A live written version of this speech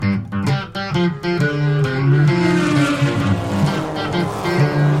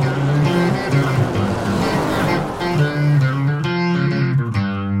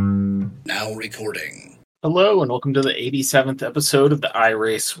Hello and welcome to the 87th episode of the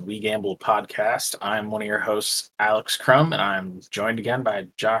iRace We Gamble podcast. I'm one of your hosts, Alex Crum, and I'm joined again by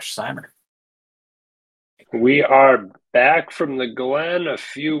Josh Simer. We are back from the Glen, a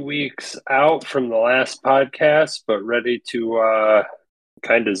few weeks out from the last podcast, but ready to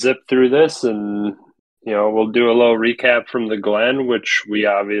kind of zip through this. And, we'll do a little recap from the Glen, which we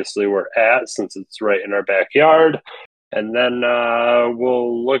obviously were at since it's right in our backyard. And then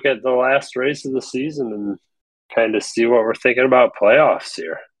we'll look at the last race of the season and kind of see what we're thinking about playoffs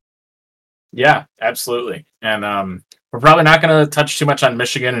here. Yeah, absolutely. And we're probably not going to touch too much on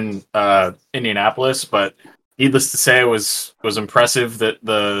Michigan and Indianapolis, but needless to say, it was impressive that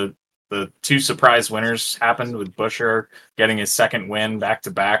the two surprise winners happened with Buescher getting his second win back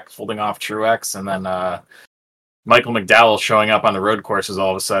to back, holding off Truex, and then Michael McDowell showing up on the road courses all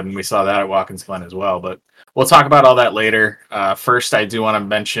of a sudden. We saw that at Watkins Glen as well, but we'll talk about all that later. First, I do want to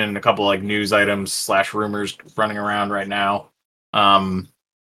mention a couple news items / rumors running around right now.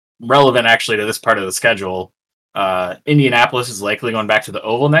 Relevant actually to this part of the schedule. Indianapolis is likely going back to the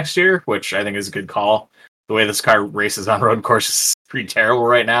oval next year, which I think is a good call. The way this car races on road courses is pretty terrible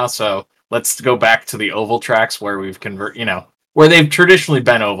right now, so let's go back to the oval tracks where we've where they've traditionally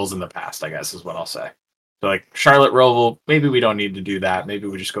been ovals in the past, I guess is what I'll say. So like Charlotte Roval, maybe we don't need to do that. Maybe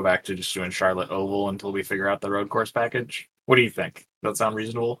we just go back to just doing Charlotte Oval until we figure out the road course package. What do you think? Does that sound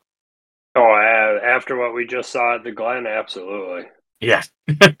reasonable? Oh, after what we just saw at the Glen, absolutely. Yeah.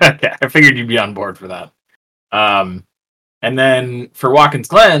 Okay. I figured you'd be on board for that. And then for Watkins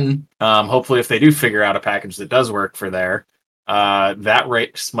Glen, hopefully if they do figure out a package that does work for there, that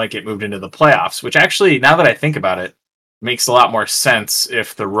race might get moved into the playoffs, which actually, now that I think about it, makes a lot more sense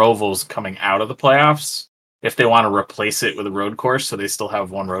if the Roval's coming out of the playoffs. If they want to replace it with a road course, so they still have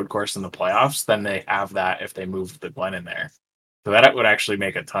one road course in the playoffs, then they have that if they move the Glen in there. So that would actually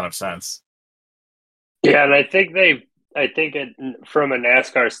make a ton of sense. Yeah, and I think from a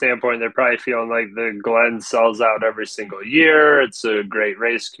NASCAR standpoint, they're probably feeling like the Glen sells out every single year. It's a great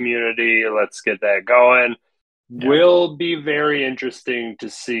race community. Let's get that going. Yeah. Will be very interesting to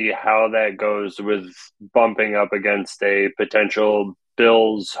see how that goes with bumping up against a potential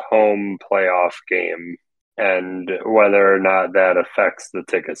Bills home playoff game and whether or not that affects the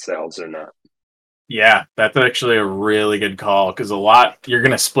ticket sales or not. Yeah, that's actually a really good call because you're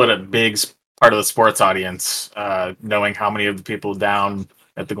going to split a big part of the sports audience, knowing how many of the people down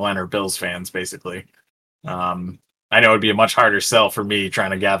at the Glen are Bills fans, basically. I know it'd be a much harder sell for me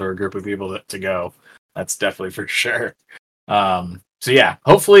trying to gather a group of people to go. That's definitely for sure. So yeah,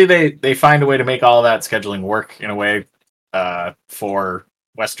 hopefully they find a way to make all of that scheduling work in a way for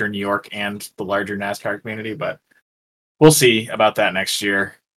Western New York and the larger NASCAR community, but we'll see about that next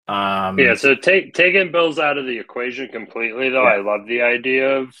year. So taking Bills out of the equation completely, though, yeah. I love the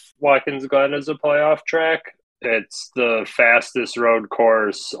idea of Watkins Glen as a playoff track. It's the fastest road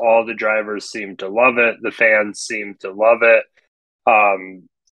course. All the drivers seem to love it. The fans seem to love it.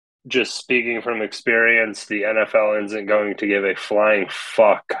 Just speaking from experience, the NFL isn't going to give a flying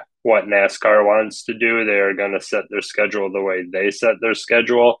fuck what NASCAR wants to do. They are going to set their schedule the way they set their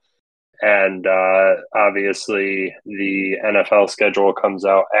schedule. And obviously, the NFL schedule comes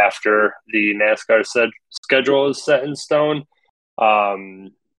out after the NASCAR schedule is set in stone. I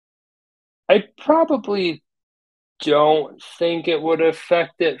probably don't think it would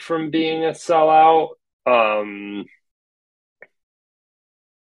affect it from being a sellout.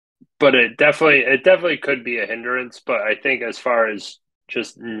 But it definitely could be a hindrance. But I think as far as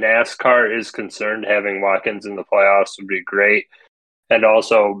just NASCAR is concerned, having Watkins in the playoffs would be great. And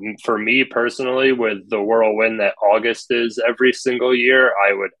also, for me personally, with the whirlwind that August is every single year,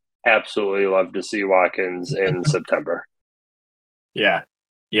 I would absolutely love to see Watkins in September. Yeah.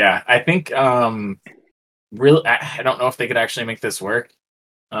 I think really, I don't know if they could actually make this work.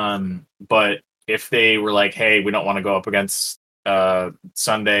 But if they were like, hey, we don't want to go up against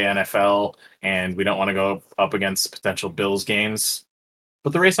Sunday NFL and we don't want to go up against potential Bills games,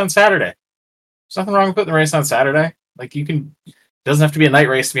 put the race on Saturday. There's nothing wrong with putting the race on Saturday. Like you can. Doesn't have to be a night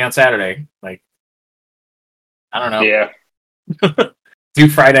race to be on Saturday. Like, I don't know. Yeah. Do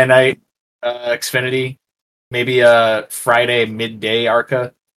Friday night Xfinity. Maybe a Friday midday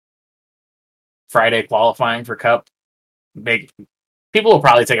ARCA. Friday qualifying for Cup. People will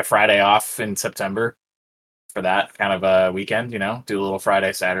probably take a Friday off in September for that kind of a weekend, do a little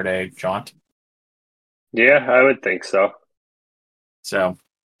Friday, Saturday jaunt. Yeah, I would think so. So,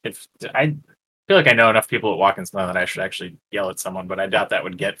 I feel like I know enough people at Watkins Glen that I should actually yell at someone, but I doubt that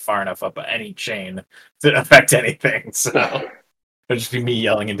would get far enough up any chain to affect anything. So it'll just be me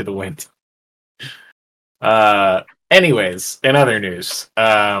yelling into the wind. Anyways, in other news,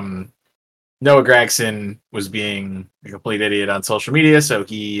 Noah Gragson was being a complete idiot on social media, so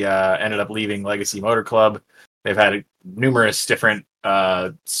he ended up leaving Legacy Motor Club. They've had numerous different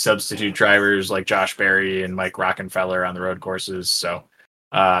substitute drivers like Josh Berry and Mike Rockenfeller on the road courses. So,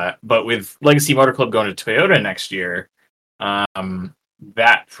 but with Legacy Motor Club going to Toyota next year,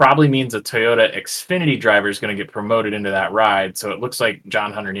 that probably means a Toyota Xfinity driver is going to get promoted into that ride. So it looks like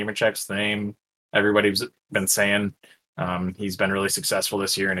John Hunter Nemechek's the name everybody's been saying. He's been really successful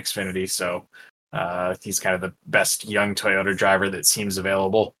this year in Xfinity, so he's kind of the best young Toyota driver that seems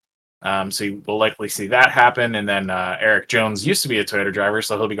available. So we'll likely see that happen. And then Eric Jones used to be a Toyota driver,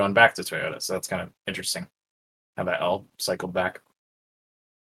 so he'll be going back to Toyota. So that's kind of interesting how that all cycled back.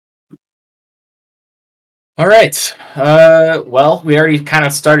 All right. Well, we already kind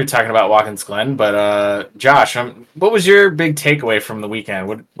of started talking about Watkins Glen, but Josh, what was your big takeaway from the weekend?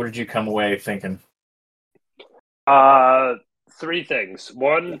 What did you come away thinking? Three things.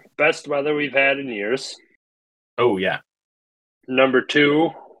 One, best weather we've had in years. Oh, yeah. Number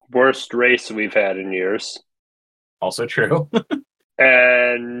two, worst race we've had in years. Also true.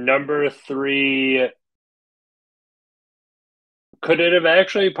 And number three, could it have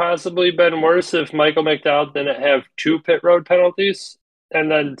actually possibly been worse if Michael McDowell didn't have 2 pit road penalties and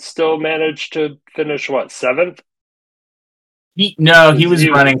then still managed to finish, what, 7th? He was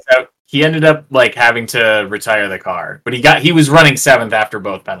running. He ended up like having to retire the car, but he was running 7th after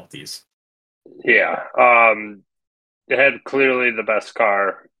both penalties. Yeah. It had clearly the best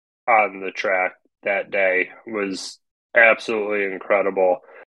car on the track that day. It was absolutely incredible.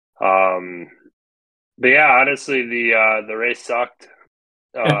 But yeah, honestly, the race sucked.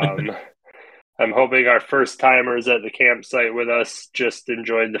 I'm hoping our first timers at the campsite with us just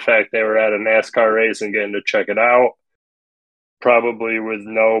enjoyed the fact they were at a NASCAR race and getting to check it out. Probably with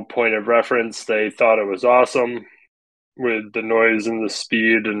no point of reference, they thought it was awesome with the noise and the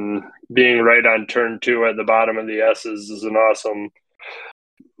speed, and being right on turn 2 at the bottom of the S's is an awesome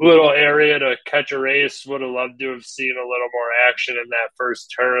little area to catch a race. Would have loved to have seen a little more action in that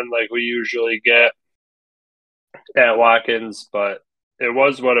first turn like we usually get at Watkins, but it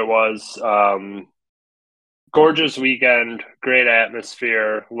was what it was. Gorgeous weekend, great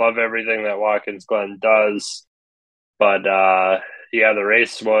atmosphere, love everything that Watkins Glen does. But yeah, the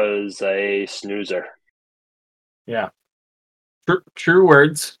race was a snoozer. Yeah. True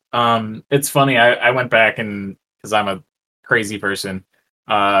words. It's funny. I went back and because I'm a crazy person,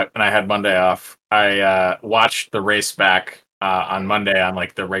 and I had Monday off. I watched the race back on Monday on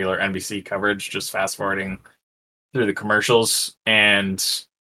like the regular NBC coverage, just fast forwarding through the commercials, and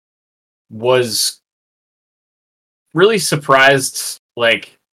was really surprised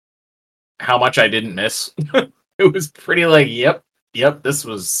like how much I didn't miss. It was pretty like, yep, this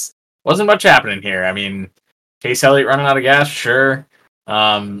wasn't much happening here. I mean, Chase Elliott running out of gas, sure.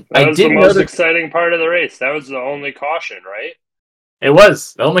 That was the most exciting part of the race. That was the only caution, right? It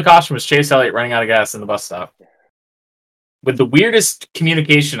was. The only caution was Chase Elliott running out of gas in the bus stop. With the weirdest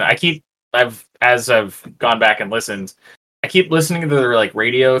communication, as I've gone back and listened, I keep listening to their like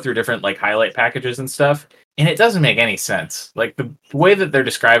radio through different like highlight packages and stuff, and it doesn't make any sense. Like the way that they're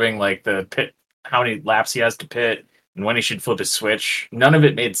describing like the pit, how many laps he has to pit, and when he should flip his switch, none of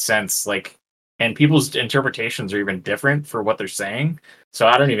it made sense. Like, and people's interpretations are even different for what they're saying. So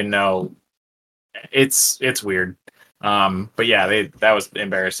I don't even know. It's weird. But yeah, that was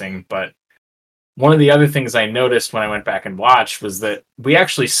embarrassing. But one of the other things I noticed when I went back and watched was that we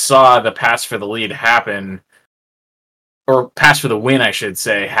actually saw the pass for the lead happen, or pass for the win, I should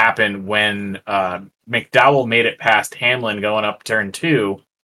say, happen when McDowell made it past Hamlin going up turn 2.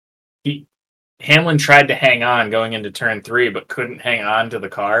 Hamlin tried to hang on going into turn 3, but couldn't hang on to the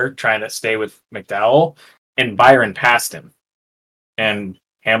car, trying to stay with McDowell, and Byron passed him. And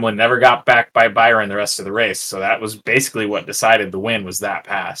Hamlin never got back by Byron the rest of the race. So that was basically what decided the win, was that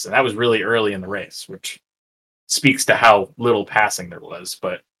pass. And that was really early in the race, which speaks to how little passing there was.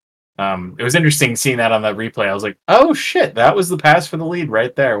 But it was interesting seeing that on the replay. I was like, oh shit, that was the pass for the lead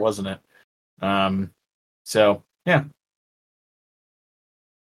right there, wasn't it? So yeah.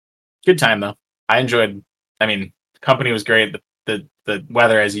 Good time though. I enjoyed, I mean, the company was great. The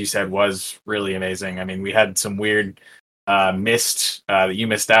weather, as you said, was really amazing. I mean, we had some weird mist that you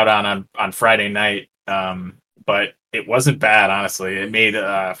missed out on Friday night, but it wasn't bad, honestly. It made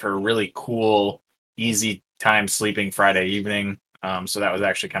for a really cool, easy time sleeping Friday evening. So that was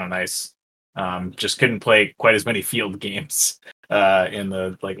actually kind of nice. Just couldn't play quite as many field games in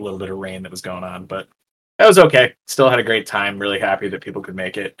the like little bit of rain that was going on, but that was okay. Still had a great time. Really happy that people could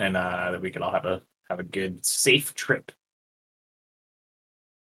make it and that we could all have a good, safe trip.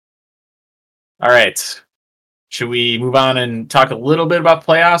 All right. Should we move on and talk a little bit about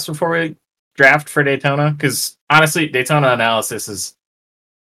playoffs before we draft for Daytona? Because honestly, Daytona analysis is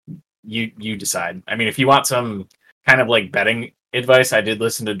you decide. I mean, if you want some kind of like betting advice, I did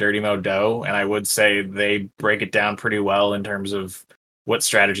listen to Dirty Mo Doe, and I would say they break it down pretty well in terms of what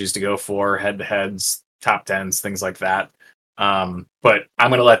strategies to go for, head to heads, top tens, things like that. But I'm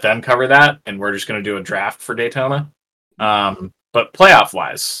going to let them cover that, and we're just going to do a draft for Daytona. But playoff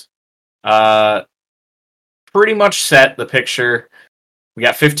wise, uh, pretty much set the picture. We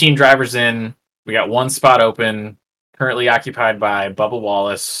got 15 drivers in. We got one spot open, currently occupied by Bubba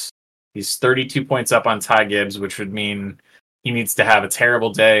Wallace. He's 32 points up on Ty Gibbs, which would mean he needs to have a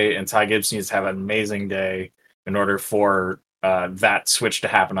terrible day, and Ty Gibbs needs to have an amazing day in order for that switch to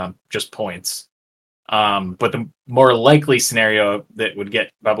happen on just points. But the more likely scenario that would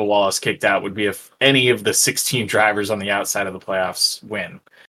get Bubba Wallace kicked out would be if any of the 16 drivers on the outside of the playoffs win.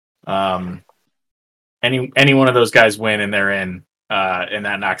 Any one of those guys win and they're in, and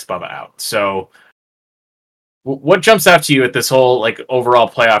that knocks Bubba out. So what jumps out to you at this whole like overall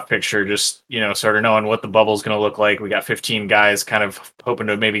playoff picture? Just sort of knowing what the bubble's going to look like. We got 15 guys, kind of hoping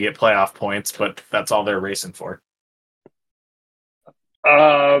to maybe get playoff points, but that's all they're racing for.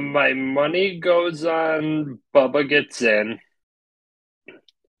 My money goes on Bubba gets in,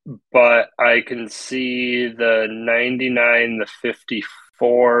 but I can see the 99, the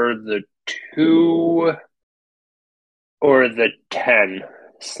 54, the 2, or the 10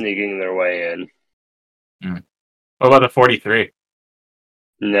 sneaking their way in. What about the 43?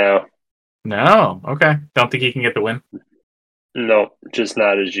 No. No. Okay. Don't think he can get the win. No, just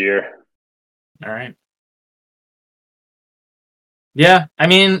not his year. All right. Yeah, I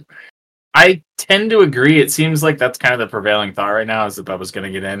mean, I tend to agree. It seems like that's kind of the prevailing thought right now is that Bubba's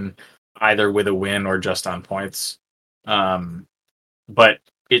going to get in either with a win or just on points. But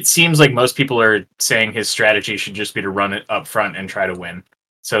it seems like most people are saying his strategy should just be to run it up front and try to win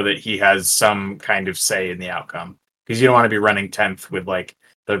so that he has some kind of say in the outcome. Because you don't want to be running 10th with like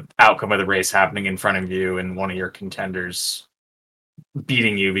the outcome of the race happening in front of you and one of your contenders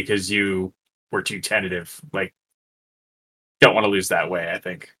beating you because you were too tentative. Like, don't want to lose that way, I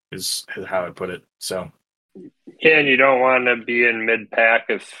think, is how I put it. So, yeah, and you don't want to be in mid-pack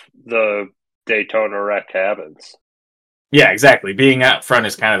if the Daytona wreck happens. Yeah, exactly. Being out front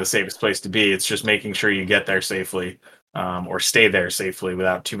is kind of the safest place to be. It's just making sure you get there safely or stay there safely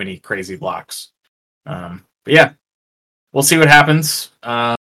without too many crazy blocks. But yeah, we'll see what happens.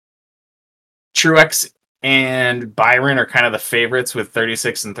 Truex and Byron are kind of the favorites with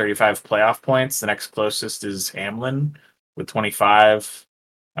 36 and 35 playoff points. The next closest is Hamlin with 25,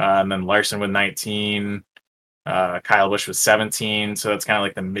 and then Larson with 19, Kyle Busch with 17. So that's kind of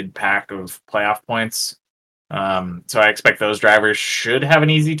like the mid pack of playoff points. So I expect those drivers should have an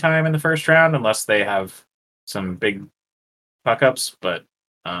easy time in the first round unless they have some big fuck ups. But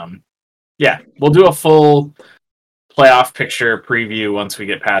yeah, we'll do a full playoff picture preview once we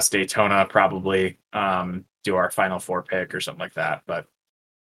get past Daytona, probably do our final four pick or something like that. But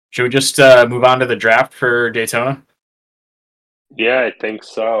should we just move on to the draft for Daytona? Yeah, I think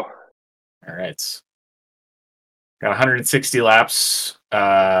so. All right. Got 160 laps,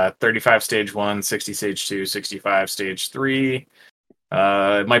 35 stage 1, 60 stage 2, 65 stage 3.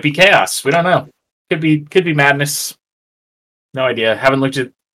 It might be chaos. We don't know. Could be madness. No idea. Haven't looked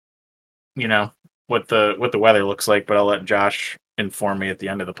at what the weather looks like, but I'll let Josh inform me at the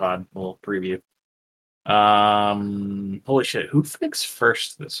end of the pod. We'll preview. Holy shit, who picks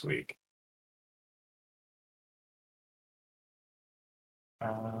first this week?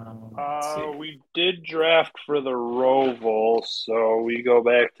 We did draft for the Roval, so we go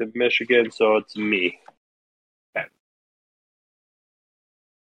back to Michigan, so it's me. Okay.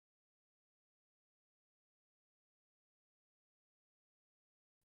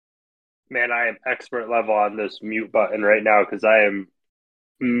 Man, I am expert level on this mute button right now because I am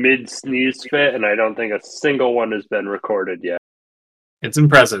mid sneeze fit, and I don't think a single one has been recorded yet. It's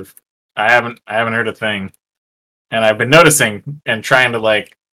impressive. I haven't heard a thing, and I've been noticing and trying to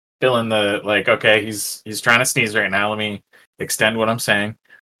like fill in the like. Okay, he's trying to sneeze right now. Let me extend what I'm saying.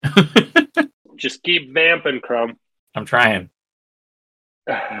 Just keep vamping, Crumb. I'm trying.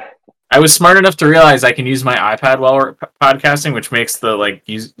 I was smart enough to realize I can use my iPad while we're podcasting, which makes the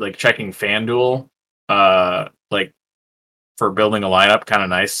checking FanDuel like for building a lineup kind of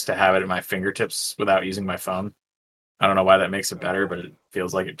nice to have it at my fingertips without using my phone. I don't know why that makes it better, but it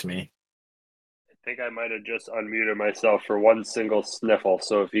feels like it to me. I think I might have just unmuted myself for one single sniffle,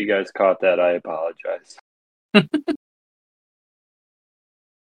 so if you guys caught that, I apologize. I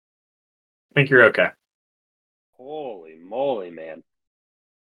think you're okay. Holy moly, man.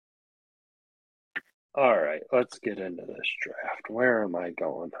 All right, let's get into this draft. Where am I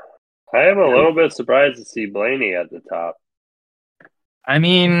going? I am a little bit surprised to see Blaney at the top. I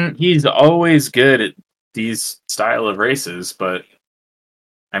mean, he's always good at these style of races, but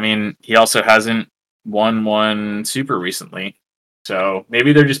I mean, he also hasn't won one super recently. So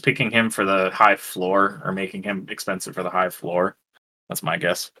maybe they're just picking him for the high floor or making him expensive for the high floor. That's my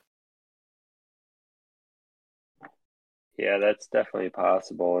guess. Yeah, that's definitely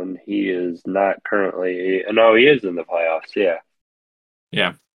possible. And he is not currently. No, he is in the playoffs. Yeah.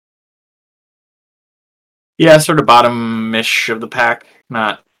 Yeah. Yeah, sort of bottom-ish of the pack.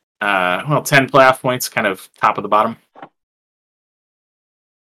 Not, 10 playoff points, kind of top of the bottom.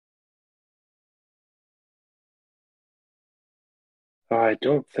 I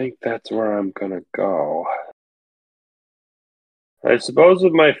don't think that's where I'm going to go. I suppose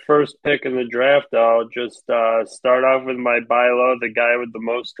with my first pick in the draft, I'll just start off with my buy low, the guy with the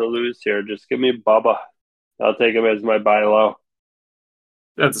most to lose here. Just give me Bubba. I'll take him as my buy low.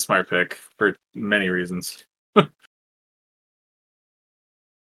 That's a smart pick for many reasons.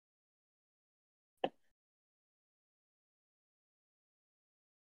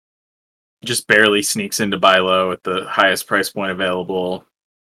 Just barely sneaks into buy low at the highest price point available.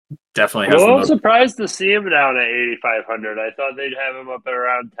 Definitely I'm a has the little most. surprised to see him down at 8,500. I thought they'd have him up at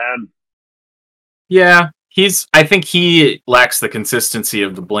around 10. Yeah, I think he lacks the consistency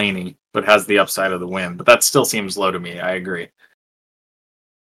of the Blaney, but has the upside of the win. But that still seems low to me. I agree.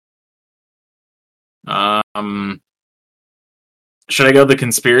 Um, should I go the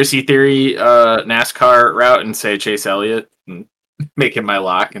conspiracy theory NASCAR route and say Chase Elliott and make him my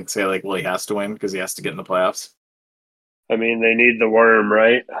lock and say like, well, he has to win because he has to get in the playoffs? I mean, they need the worm,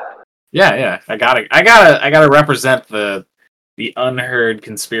 right? Yeah. I gotta represent the unheard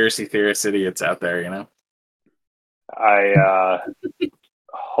conspiracy theorist idiots out there. You know. I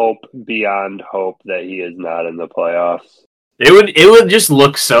hope beyond hope that he is not in the playoffs. It would just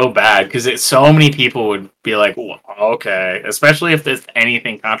look so bad because so many people would be like, "Well, okay," especially if there's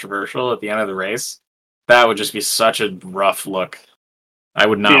anything controversial at the end of the race. That would just be such a rough look. I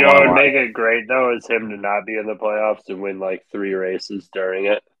would You not know want what to would watch. make it great, though, is him to not be in the playoffs and win like 3 races during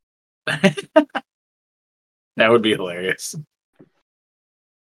it. That would be hilarious.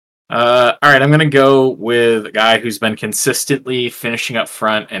 All right, I'm gonna go with a guy who's been consistently finishing up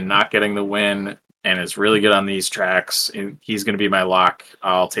front and not getting the win, and is really good on these tracks. And he's gonna be my lock.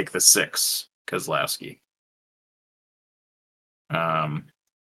 I'll take the 6, Kozlowski. Um,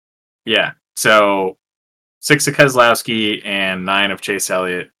 yeah. So 6 of Kozlowski and 9 of Chase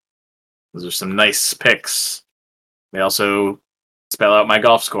Elliott. Those are some nice picks. They also spell out my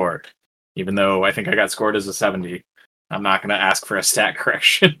golf score, even though I think I got scored as a 70. I'm not going to ask for a stat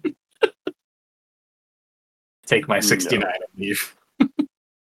correction. Take my 69 No, and leave.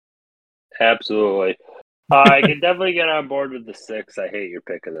 absolutely. I can definitely get on board with the 6. I hate your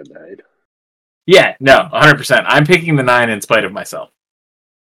pick of the 9. Yeah, no, 100%. I'm picking the 9 in spite of myself.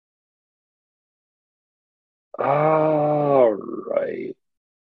 All right.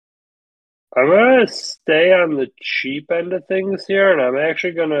 I'm going to stay on the cheap end of things here, and I'm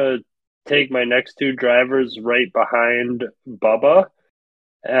actually going to take my next 2 drivers right behind Bubba.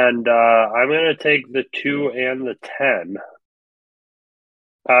 And I'm going to take the 2 and the 10.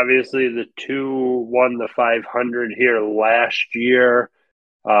 Obviously, the 2 won the 500 here last year.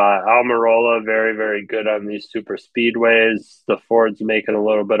 Almirola, very, very good on these super speedways. The Ford's making a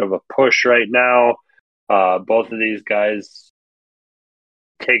little bit of a push right now. Both of these guys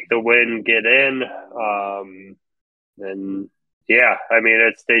take the win, get in. And yeah, I mean,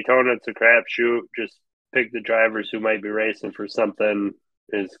 it's Daytona, it's a crapshoot. Just pick the drivers who might be racing for something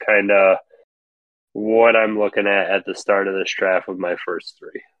is kind of what I'm looking at the start of this draft with my first 3.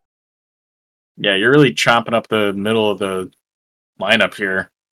 Yeah, you're really chomping up the middle of the lineup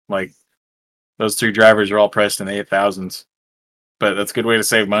here. Like, those 3 drivers are all priced in the 8,000s. But that's a good way to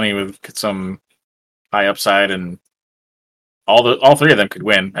save money with some high upside, and all 3 of them could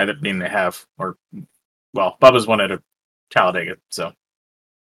win. I mean, they have, or well, Bubba's won at a Talladega, so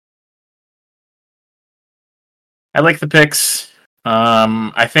I like the picks.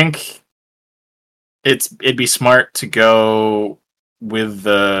 I think it'd be smart to go with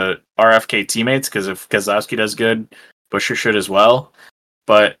the RFK teammates because if Kozlowski does good, Busher should as well.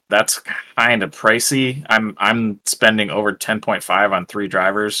 But that's kind of pricey. I'm spending over 10.5 on 3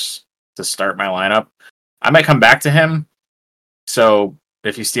 drivers to start my lineup. I might come back to him. So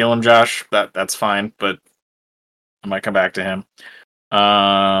if you steal him, Josh, that's fine. But I might come back to him.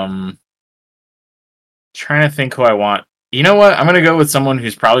 Trying to think who I want. You know what? I'm going to go with someone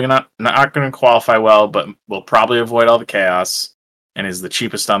who's probably not going to qualify well, but will probably avoid all the chaos and is the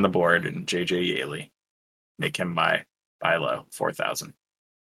cheapest on the board, and JJ Yaley. Make him my buy low, 4,000.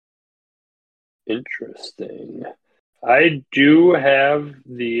 Interesting. I do have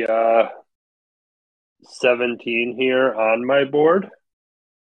the 17 here on my board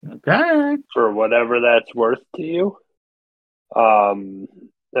Okay. for whatever that's worth to you. Um,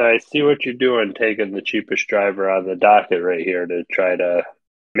 I see what you're doing, taking the cheapest driver on the docket right here to try to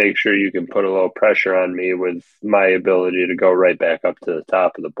make sure you can put a little pressure on me with my ability to go right back up to the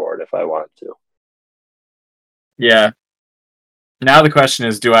top of the board if I want to. Yeah. Now the question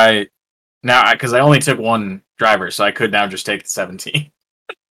is, do I now because I only took one driver, so I could now just take the 17.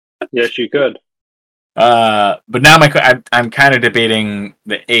 Yes, you could. But now I'm kind of debating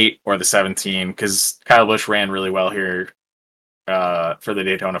the 8 or the 17 because Kyle Busch ran really well here for the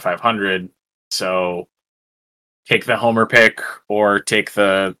Daytona 500. So take the homer pick or take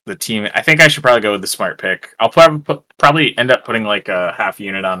the team. I think I should probably go with the smart pick. I'll probably end up putting like a half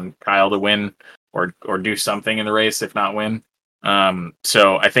unit on Kyle to win or do something in the race, if not win.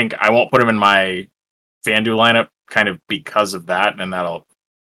 So I think I won't put him in my FanDuel lineup kind of because of that, and that'll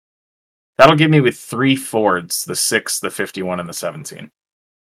give me with 3 Fords, the 6, the 51, and the 17,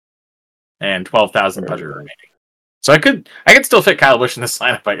 and 12,000 budget remaining. So I could still fit Kyle Busch in this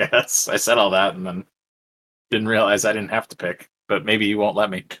lineup, I guess. I said all that and then didn't realize I didn't have to pick, but maybe you won't let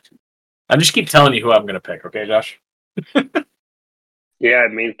me. I just keep telling you who I'm going to pick, okay, Josh? Yeah, I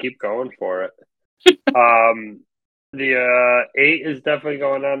mean, keep going for it. The 8 is definitely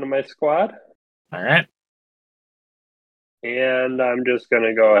going on to my squad. All right. And I'm just going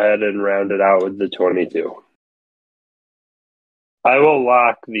to go ahead and round it out with the 22. I will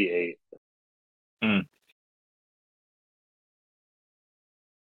lock the 8.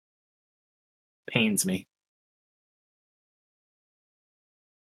 Pains me.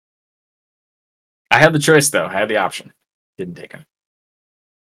 I had the choice, though. I had the option. Didn't take him.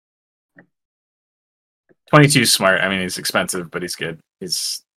 22 is smart. I mean, he's expensive, but he's good.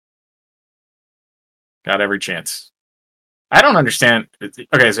 He's got every chance. I don't understand.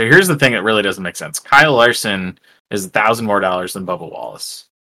 Okay, so here's the thing that really doesn't make sense. Kyle Larson is $1,000 more than Bubba Wallace.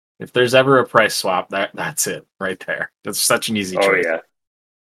 If there's ever a price swap, that's it right there. That's such an easy choice. Oh, yeah.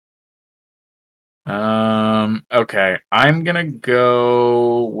 Okay, I'm gonna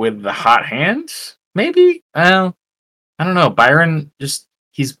go with the hot hand. Maybe. I don't know. Byron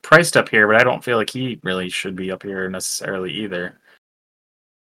he's priced up here, but I don't feel like he really should be up here necessarily either.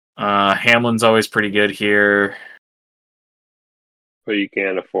 Hamlin's always pretty good here. But you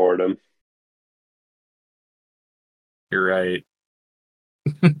can't afford him. You're right.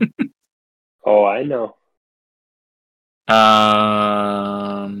 Oh, I know.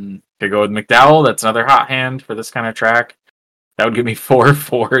 Could go with McDowell. That's another hot hand for this kind of track. That would give me 4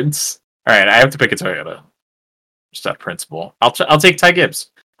 Fords. All right, I have to pick a Toyota. Just that principle. I'll take Ty Gibbs.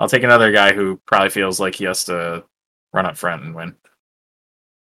 I'll take another guy who probably feels like he has to run up front and win.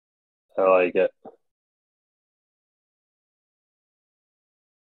 I like it.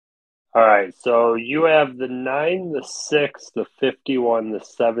 All right, so you have the 9, the 6, the 51, the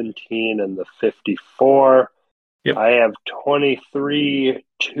 17, and the 54. Yep. I have 23,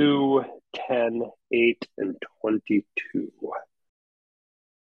 2, 10, 8, and 22.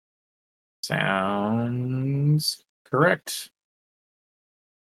 Sounds correct.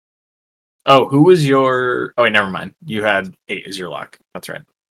 Oh, who was your... Oh, wait, never mind. You had 8 as your lock. That's right.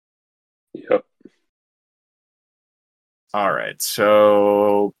 Yep. All right,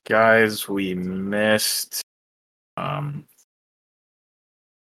 so guys, we missed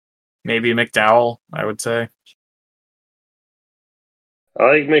maybe McDowell, I would say. I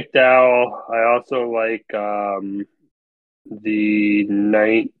like McDowell. I also like the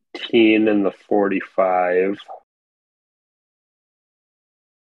 19 and the 45.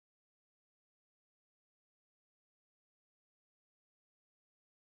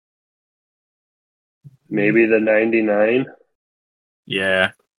 Maybe the 99.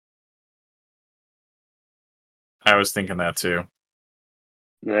 Yeah. I was thinking that too.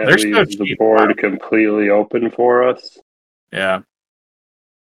 That They're so leaves the cheap. board Wow. completely open for us. Yeah.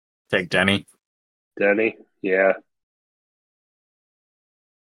 Take Denny. Denny, yeah.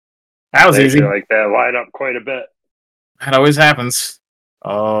 That was I easy. actually like that lineup quite a bit. That always happens.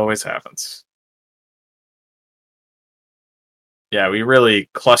 Always happens. Yeah, we really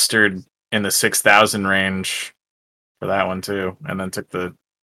clustered in the 6,000 range for that one too, and then took the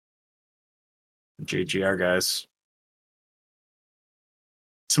JGR guys.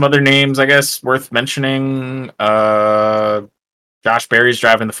 Some other names, I guess, worth mentioning. Josh Berry's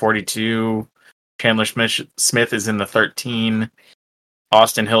driving the 42. Chandler Smith is in the 13.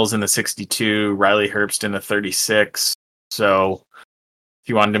 Austin Hill's in the 62. Riley Herbst in the 36. So if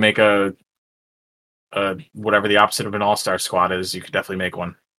you wanted to make a whatever the opposite of an all-star squad is, you could definitely make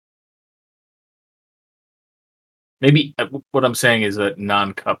one. Maybe what I'm saying is a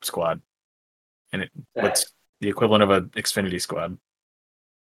non-cup squad, and what's the equivalent of an Xfinity squad.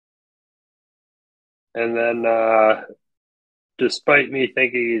 And then, despite me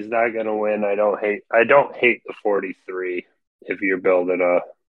thinking he's not going to win, I don't hate the 43 if you're building a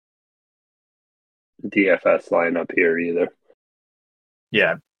DFS lineup here either.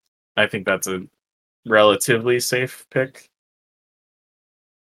 Yeah, I think that's a relatively safe pick.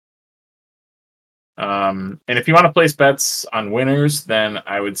 And if you want to place bets on winners, then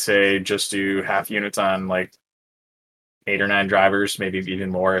I would say just do half units on like 8 or 9 drivers, maybe even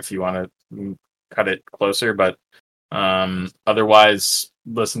more if you want to cut it closer. But otherwise,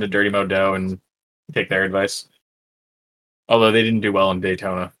 listen to Dirty Modo and take their advice. Although they didn't do well in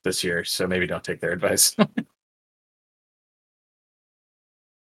Daytona this year, so maybe don't take their advice. All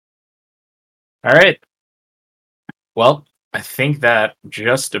right. Well, I think that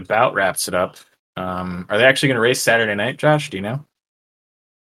just about wraps it up. Are they actually going to race Saturday night, Josh? Do you know?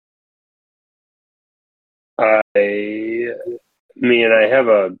 I mean, I have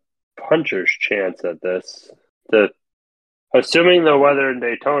a puncher's chance at this. Assuming the weather in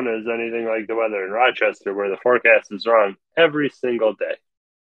Daytona is anything like the weather in Rochester, where the forecast is wrong every single day.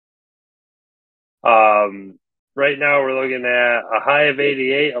 Right now we're looking at a high of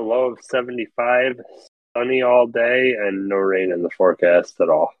 88, a low of 75, sunny all day, and no rain in the forecast at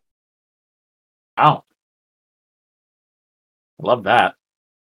all. Wow. Love that.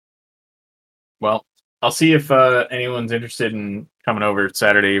 Well, I'll see if anyone's interested in coming over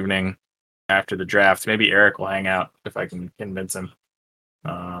Saturday evening after the draft. Maybe Eric will hang out if I can convince him,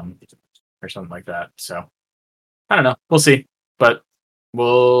 or something like that. So I don't know. We'll see. But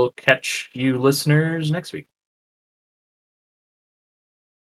we'll catch you listeners next week.